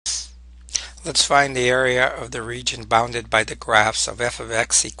Let's find the area of the region bounded by the graphs of f of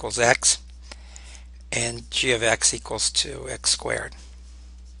x equals x and g of x equals to x squared.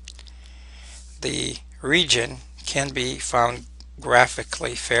 The region can be found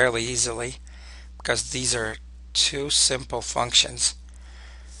graphically fairly easily because these are two simple functions.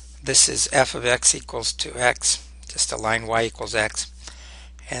 This is f of x equals to x, just a line y equals x,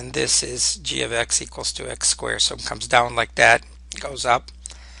 and this is g of x equals to x squared. So it comes down like that, goes up,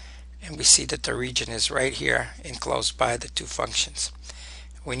 and we see that the region is right here enclosed by the two functions.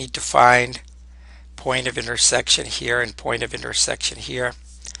 We need to find point of intersection here and point of intersection here.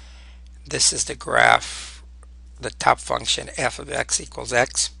 This is the graph, the top function f of x equals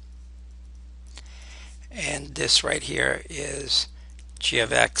x, and this right here is g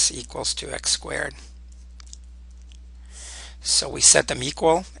of x equals to x squared. So we set them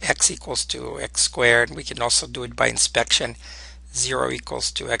equal, x equals to x squared. We can also do it by inspection. 0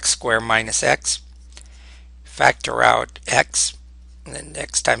 equals to x squared minus x. Factor out x, and then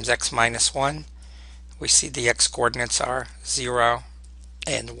x times x minus 1. We see the x coordinates are 0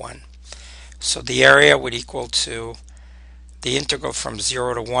 and 1. So the area would equal to the integral from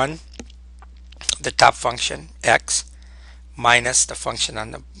 0 to 1, the top function, x, minus the function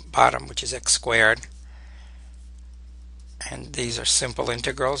on the bottom, which is x squared. And these are simple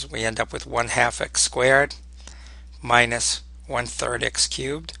integrals. We end up with 1/2 x squared minus 1/3 x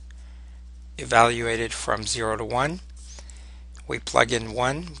cubed, evaluated from 0 to 1. We plug in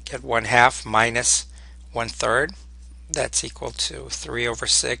 1, get 1/2 minus 1/3. That's equal to 3 over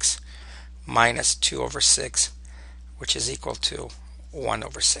 6 minus 2 over 6, which is equal to 1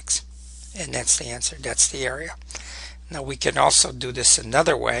 over 6. And that's the answer. That's the area. Now we can also do this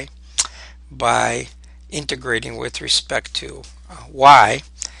another way by integrating with respect to y.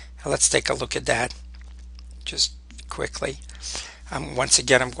 Let's take a look at that just quickly. Once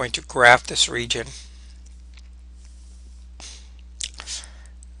again, I'm going to graph this region.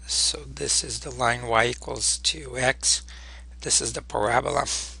 So this is the line y equals to x. This is the parabola.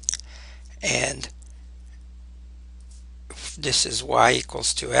 And this is y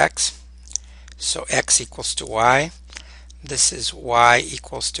equals to x. So x equals to y. This is y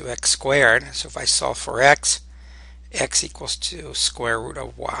equals to x squared. So if I solve for x equals to square root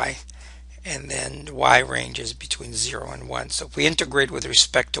of y. And then y ranges between 0 and 1. So if we integrate with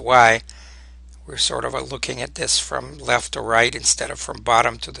respect to y, we're sort of looking at this from left to right instead of from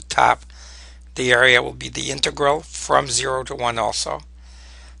bottom to the top. The area will be the integral from 0 to 1 also.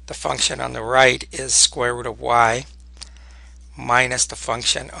 The function on the right is square root of y minus the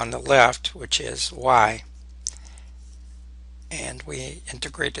function on the left, which is y. And we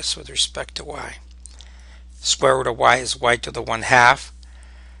integrate this with respect to y. Square root of y is y to the 1/2.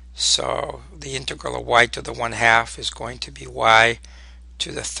 So the integral of y to the 1/2 is going to be y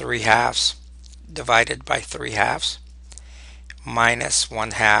to the 3/2 divided by 3/2 minus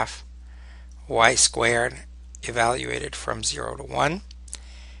 1/2 y squared evaluated from 0 to 1.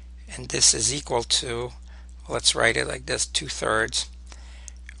 And this is equal to, let's write it like this, 2/3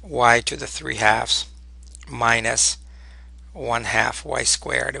 y to the 3/2 minus 1/2 y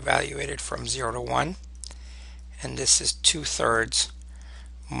squared evaluated from 0 to 1. And this is 2/3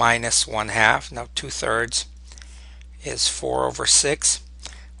 minus 1/2. Now 2/3 is 4 over 6.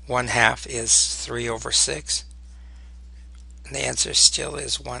 1/2 is 3 over 6. And the answer still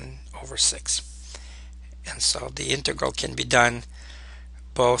is 1 over 6. And so the integral can be done,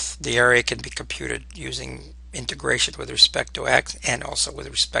 both the area can be computed using integration with respect to x and also with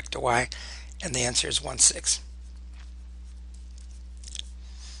respect to y. And the answer is 1/6.